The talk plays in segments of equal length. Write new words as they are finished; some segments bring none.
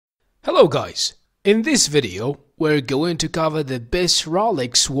Hello guys, in this video we're going to cover the best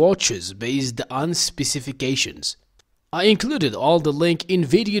Rolex watches based on specifications. I included all the link in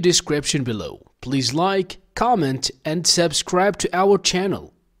video description below. Please like, comment and subscribe to our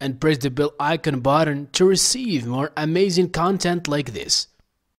channel and press the bell icon button to receive more amazing content like this.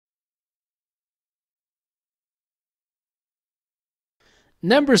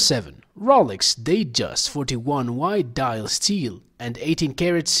 Number 7. Rolex Datejust 41 White Dial Steel and 18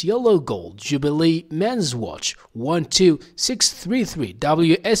 carats Yellow Gold Jubilee Men's Watch 12633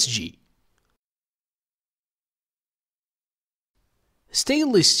 WSG.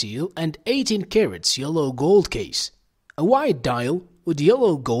 Stainless steel and 18 carats yellow gold case, a white dial with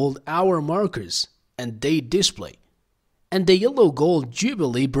yellow gold hour markers and date display, and the yellow gold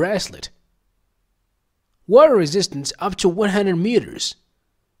Jubilee bracelet. Water resistance up to 100 meters.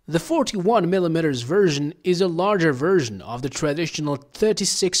 The 41mm version is a larger version of the traditional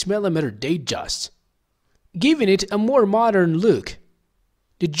 36mm Datejust, giving it a more modern look.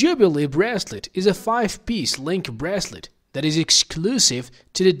 The Jubilee bracelet is a 5-piece link bracelet that is exclusive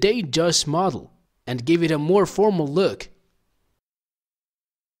to the Datejust model and give it a more formal look.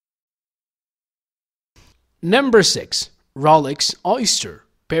 Number 6. Rolex Oyster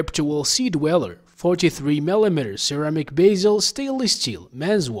Perpetual Sea Dweller 43mm ceramic bezel stainless steel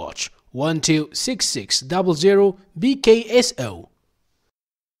men's watch 126600 BKSO.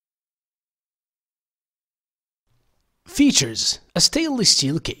 Features: a stainless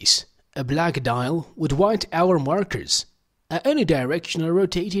steel case, a black dial with white hour markers, a unidirectional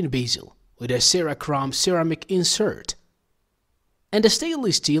rotating bezel with a Cerachrome ceramic insert, and a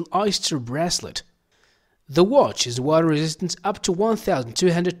stainless steel oyster bracelet. The watch is water resistant up to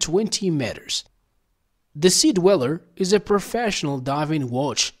 1220 meters. The Sea Dweller is a professional diving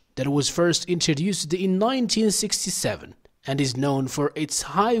watch that was first introduced in 1967 and is known for its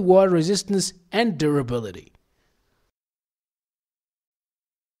high water resistance and durability.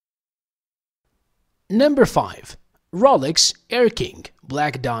 Number 5. Rolex Air King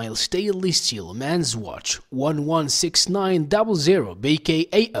Black Dial Stainless Steel Men's Watch 116900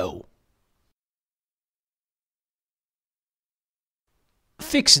 BKAO.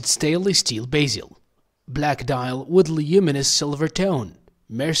 Fixed stainless steel bezel, black dial with luminous silver tone,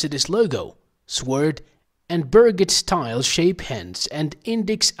 Mercedes logo, sword and Burgett style shape hands and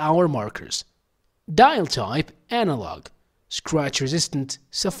index hour markers. Dial type analog, scratch resistant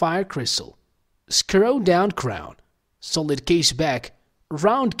sapphire crystal, screw down crown, solid case back,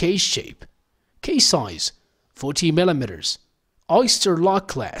 round case shape. Case size 40mm, oyster lock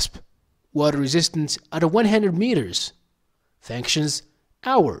clasp, water resistance at 100 meters. Functions: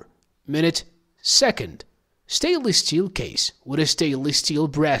 hour, minute, second. Stainless steel case with a stainless steel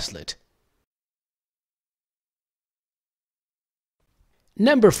bracelet.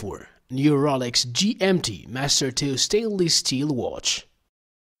 Number 4. New Rolex GMT Master 2 Stainless Steel Watch.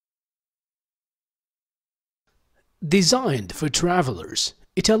 Designed for travelers,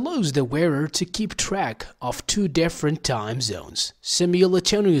 it allows the wearer to keep track of 2 different time zones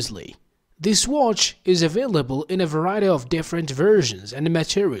simultaneously. This watch is available in a variety of different versions and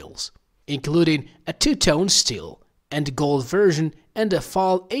materials, including a 2-tone steel and gold version and a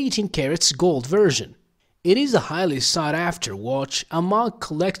fall 18 carats gold version. It is a highly sought-after watch among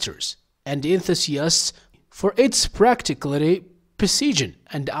collectors and enthusiasts for its practicality, precision,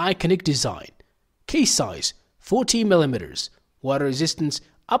 and iconic design. Case size 40mm, water resistance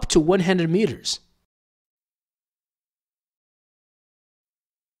up to 100 meters.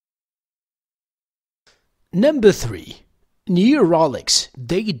 Number 3. New Rolex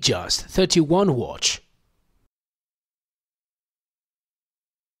Datejust 31 watch.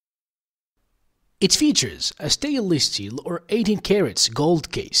 It features a stainless steel or 18 carats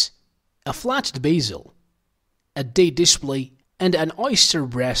gold case, a flatted bezel, a date display, and an oyster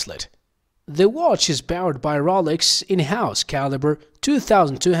bracelet. The watch is powered by Rolex in-house caliber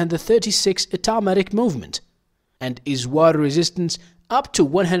 2236 automatic movement and is water resistant up to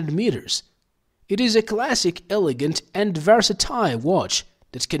 100 meters. It is a classic, elegant, and versatile watch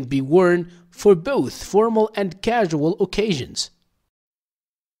that can be worn for both formal and casual occasions.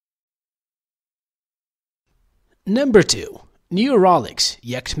 Number 2. New Rolex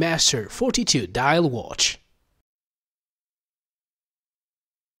Yachtmaster 42 Dial Watch.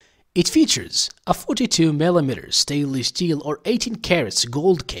 It features a 42mm stainless steel or 18 carats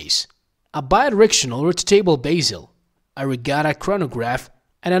gold case, a bidirectional rotatable bezel, a regatta chronograph,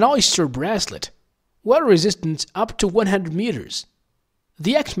 and an oyster bracelet. Water resistance up to 100 meters.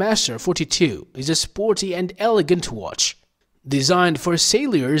 The Yachtmaster 42 is a sporty and elegant watch, designed for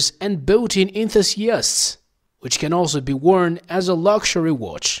sailors and boating enthusiasts, which can also be worn as a luxury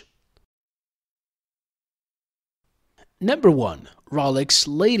watch. Number 1. Rolex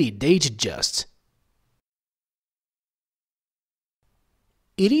Lady Datejust.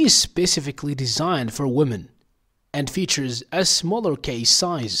 It is specifically designed for women and features a smaller case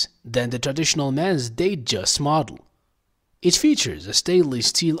size than the traditional men's Datejust model. It features a stainless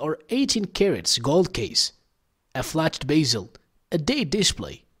steel or 18 carats gold case, a flatched bezel, a date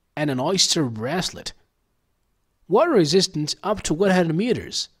display, and an oyster bracelet. Water resistant up to 100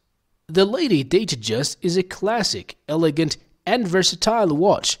 meters. The Lady Datejust is a classic, elegant, and versatile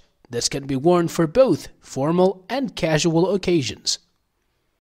watch that can be worn for both formal and casual occasions.